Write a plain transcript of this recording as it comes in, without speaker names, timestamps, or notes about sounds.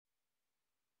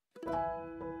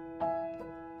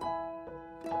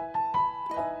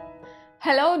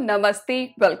Hello,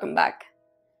 Namaste, welcome back.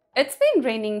 It's been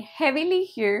raining heavily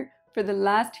here for the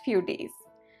last few days,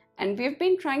 and we've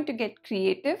been trying to get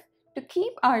creative to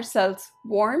keep ourselves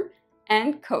warm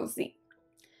and cozy.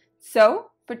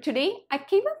 So, for today, I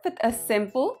came up with a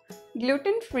simple,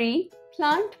 gluten-free,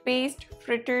 plant-based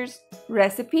fritters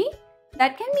recipe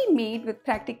that can be made with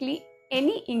practically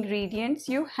any ingredients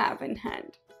you have in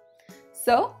hand.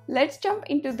 So, let's jump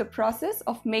into the process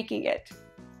of making it.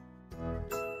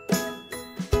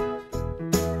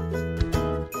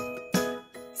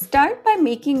 Start by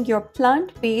making your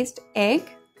plant-based egg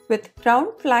with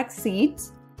ground flax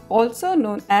seeds, also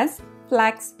known as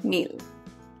flax meal.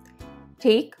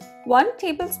 Take 1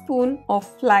 tablespoon of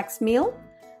flax meal,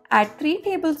 add 3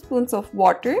 tablespoons of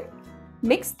water,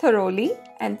 mix thoroughly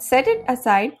and set it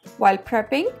aside while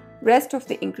prepping rest of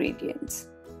the ingredients.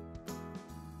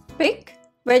 Pick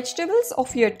vegetables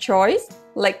of your choice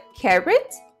like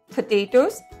carrots,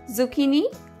 potatoes, zucchini,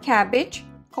 cabbage,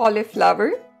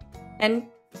 cauliflower, and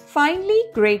finely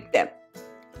grate them.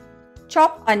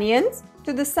 Chop onions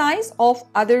to the size of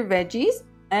other veggies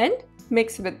and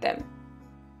mix with them.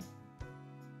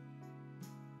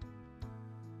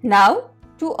 Now,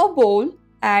 to a bowl,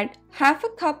 add half a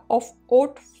cup of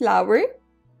oat flour,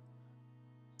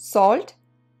 salt,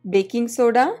 baking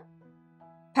soda,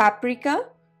 paprika,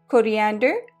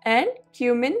 coriander, and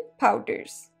cumin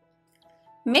powders.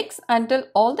 Mix until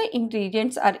all the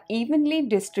ingredients are evenly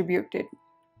distributed.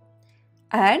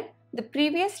 Add the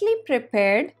previously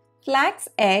prepared flax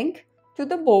egg to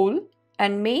the bowl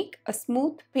and make a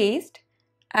smooth paste,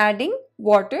 adding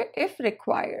water if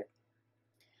required.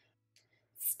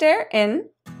 Stir in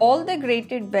all the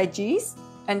grated veggies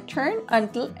and turn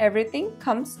until everything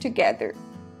comes together.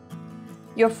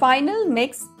 Your final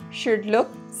mix should look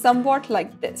somewhat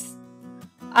like this.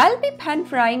 I'll be pan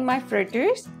frying my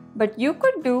fritters, but you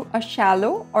could do a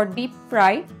shallow or deep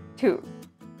fry too.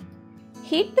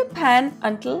 Heat the pan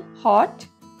until hot,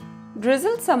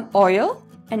 drizzle some oil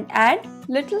and add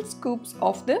little scoops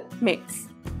of the mix.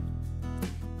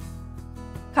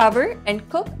 Cover and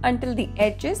cook until the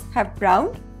edges have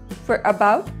browned for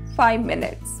about 5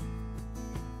 minutes.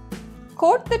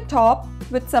 Coat the top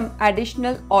with some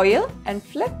additional oil and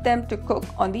flip them to cook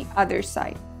on the other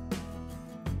side.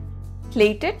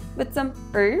 Plate it with some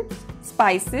herbs,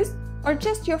 spices, or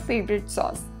just your favorite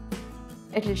sauce.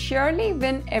 It will surely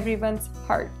win everyone's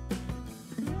heart.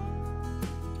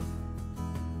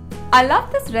 I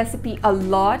love this recipe a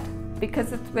lot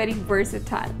because it's very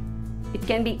versatile. It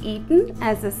can be eaten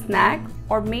as a snack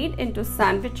or made into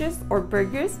sandwiches or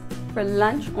burgers for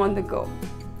lunch on the go.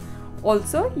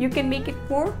 Also, you can make it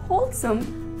more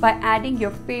wholesome by adding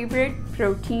your favorite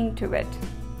protein to it.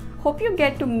 Hope you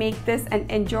get to make this and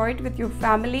enjoy it with your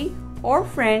family or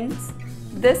friends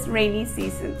this rainy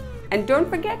season. And don't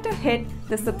forget to hit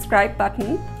the subscribe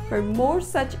button for more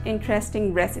such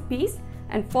interesting recipes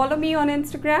and follow me on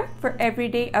Instagram for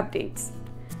everyday updates.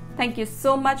 Thank you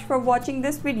so much for watching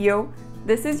this video.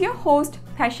 This is your host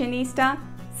Passionizta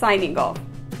signing off.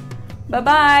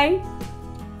 Bye-bye.